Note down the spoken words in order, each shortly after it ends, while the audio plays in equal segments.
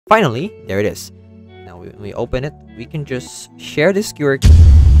finally, there it is. Now when we open it, we can just share this QR code.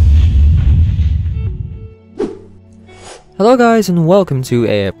 Hello guys, and welcome to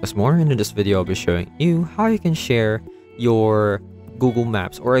AF Plus More. And in this video, I'll be showing you how you can share your Google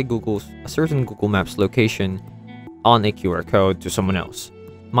Maps or a certain Google Maps location on a QR code to someone else.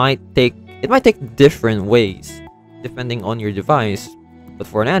 It might take different ways depending on your device, but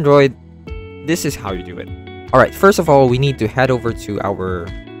for an Android, this is how you do it. Alright, first of all, we need to head over to our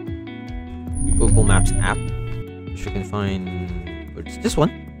Google Maps app, which you can find, it's this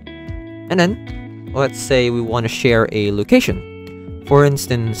one. And then, let's say we want to share a location. For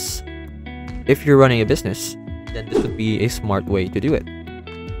instance, if you're running a business, then this would be a smart way to do it.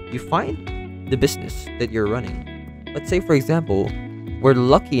 You find the business that you're running. Let's say, for example, we're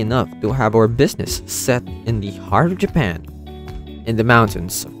lucky enough to have our business set in the heart of Japan. In the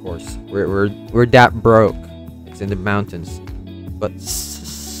mountains, of course. We're that broke. It's in the mountains. But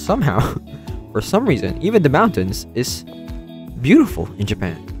somehow, for some reason, even the mountains is beautiful in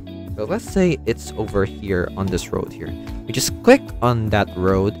Japan. So let's say it's over here on this road here. We just click on that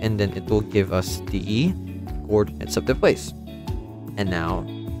road and then it will give us the coordinates of the place. And now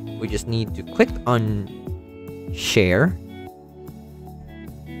we just need to click on share.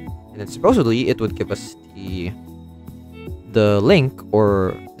 And then supposedly it would give us the link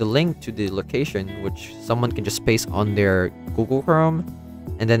to the location, which someone can just paste on their Google Chrome,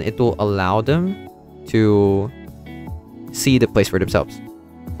 and then it will allow them to see the place for themselves.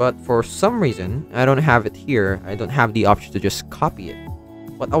 But for some reason, I don't have it here. I don't have the option to just copy it.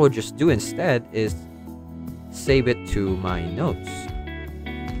 What I would just do instead is save it to my notes,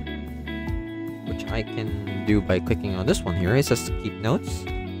 which I can do by clicking on this one here. It says keep notes,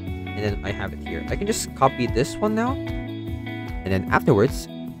 and then I have it here. I can just copy this one now, and then afterwards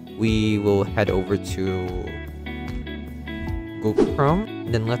we will head over to Google Chrome,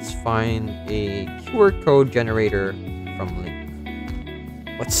 and then let's find a QR code generator from link.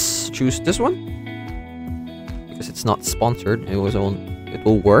 Let's choose this one because it's not sponsored. It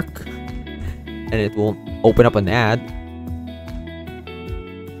will work and it won't open up an ad.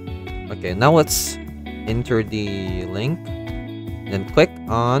 Okay, now let's enter the link and then click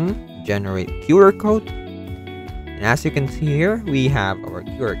on generate QR code. And as you can see here, we have our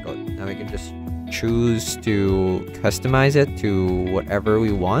QR code. Now we can just choose to customize it to whatever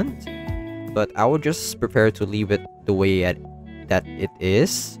we want, but I would just prepare to leave it the way that it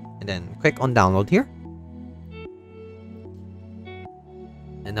is, and then click on download here.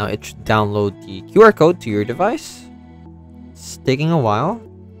 And now it should download the QR code to your device. It's taking a while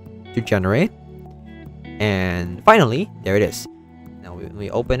to generate, and finally, there it is. Now when we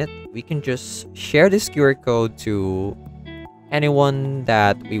open it, we can just share this QR code to anyone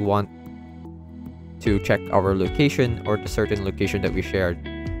that we want to check our location or the certain location that we shared,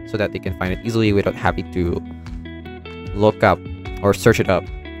 so that they can find it easily without having to look up or search it up.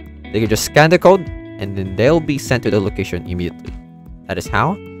 They can just scan the code and then they'll be sent to the location immediately. That is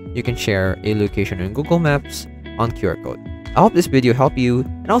how you can share a location in Google Maps on QR code. I hope this video helped you,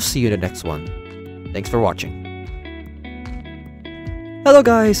 and I'll see you in the next one. Thanks for watching. Hello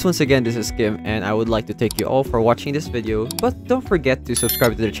guys, once again this is Kim, and I would like to thank you all for watching this video, but don't forget to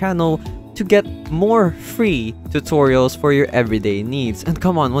subscribe to the channel to get more free tutorials for your everyday needs. And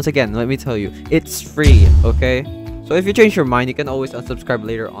come on, once again, let me tell you, it's free, okay? So if you change your mind, you can always unsubscribe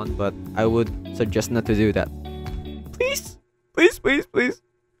later on, but I would suggest not to do that. Please, please, please, please.